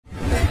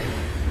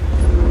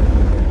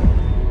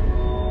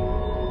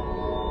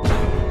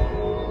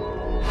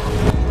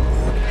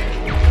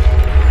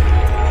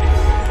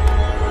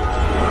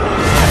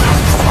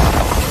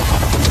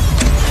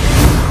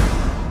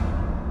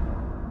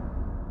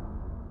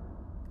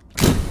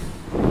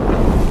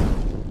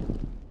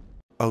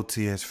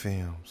OTS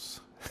Films.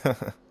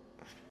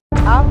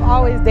 I've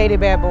always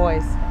dated bad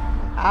boys.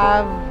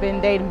 I've been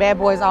dating bad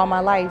boys all my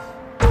life.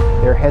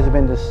 There has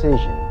been a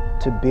decision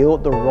to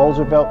build the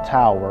Roosevelt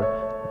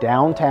Tower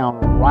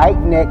downtown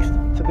right next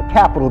to the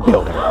Capitol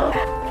building.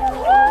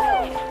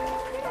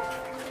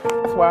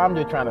 That's why I'm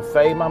just trying to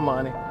save my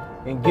money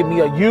and get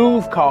me a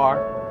used car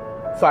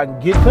so I can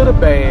get to the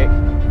bag,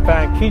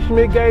 find Keisha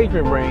my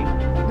engagement ring,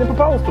 then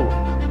propose to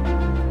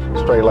her.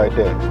 Straight like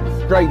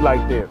that. Straight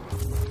like that.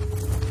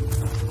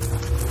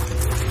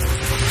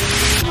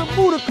 The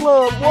Buddha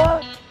Club,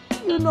 boy.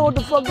 You know what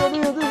the fuck that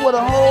is? This is where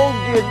the hoes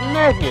get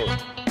naked.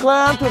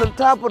 Climb to the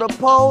top of the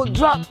pole,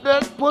 drop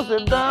that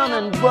pussy down,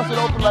 and bust it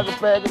open like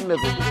a bag of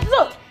nickels.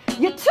 Look,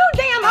 you're too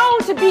damn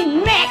old to be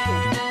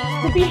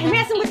macking, to be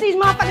messing with these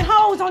motherfucking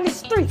hoes on the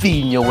street.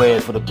 Feeding your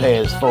ass for the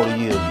past 40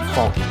 years, you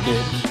funky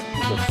bitch.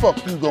 What the fuck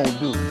you gonna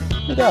do?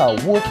 Nigga, I'll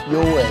whoop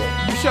your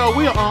ass. You sure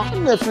will,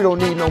 Unless you don't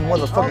need no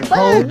motherfucking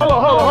clothes. Hold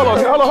on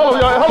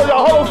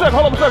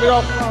a second,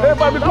 y'all.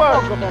 Everybody be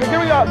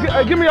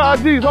quiet. Give me your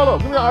IDs, hold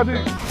up, give me your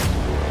IDs.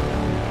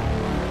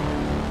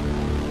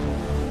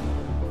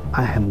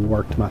 I have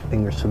worked my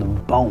fingers to the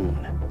bone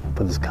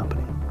for this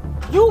company.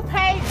 You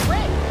paid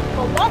rent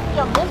for once in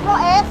your miserable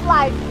ass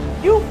life.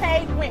 You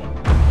paid rent.